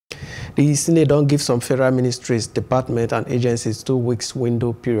The Senate don't give some federal ministries, departments, and agencies 2 weeks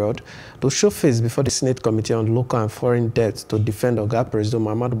window period to show face before the Senate Committee on Local and Foreign Debt to defend Presido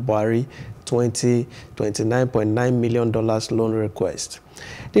Muhammadu Buhari $29.9 million loan request.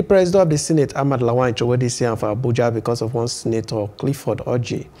 The President of the Senate, Ahmad Lawan Chowedisian for Abuja because of one Senator, Clifford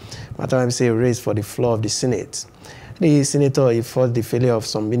Orji, matter say raised for the floor of the Senate. The senator enforced the failure of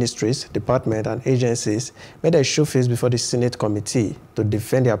some ministries, departments, and agencies made a show face before the Senate committee to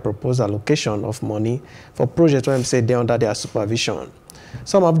defend their proposed allocation of money for projects when say they under their supervision.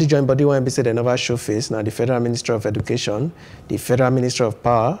 Some of the joint body when say they never show face now the Federal Ministry of Education, the Federal Ministry of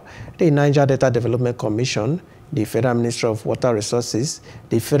Power, the Niger Data Development Commission, the Federal Ministry of Water Resources,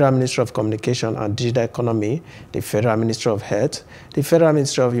 the Federal Ministry of Communication and Digital Economy, the Federal Ministry of Health, the Federal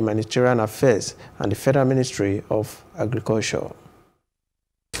Ministry of Humanitarian Affairs, and the Federal Ministry of Agriculture.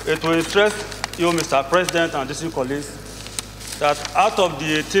 It will interest you, Mr. President, and distinguished colleagues, that out of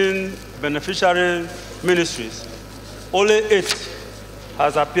the 18 beneficiary ministries, only 8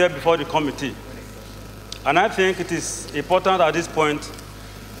 has appeared before the committee. And I think it is important at this point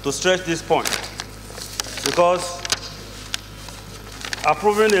to stress this point, because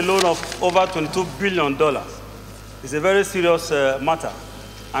approving a loan of over $22 billion is a very serious matter.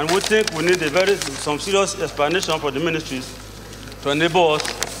 And we think we need some serious explanation for the ministries to enable us,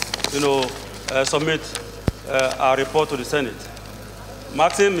 submit our report to the Senate.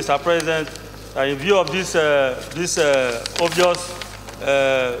 Maxim, Mr. President, in view of this obvious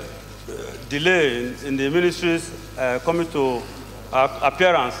delay in the ministries coming to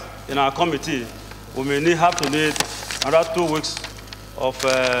appearance in our committee, we may have to need another 2 weeks of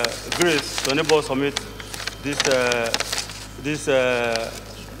grace to enable us to submit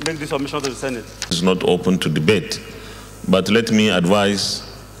make this submission to the Senate. It's not open to debate, but let me advise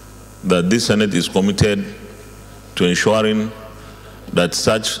that this Senate is committed to ensuring that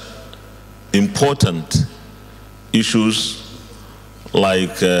such important issues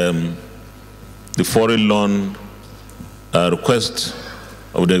like the foreign loan request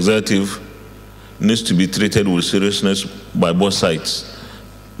of the executive needs to be treated with seriousness by both sides.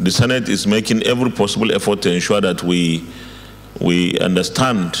 The Senate is making every possible effort to ensure that we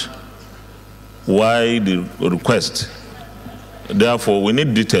understand why the request. Therefore, we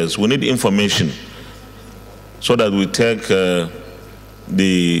need details, we need information so that we take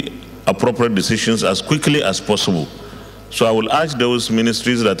the appropriate decisions as quickly as possible. So I will urge those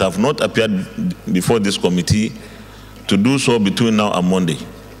ministries that have not appeared before this committee to do so between now and Monday.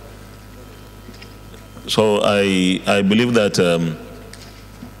 So I believe that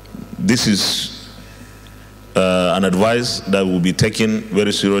this is an advice that will be taken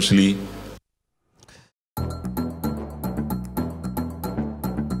very seriously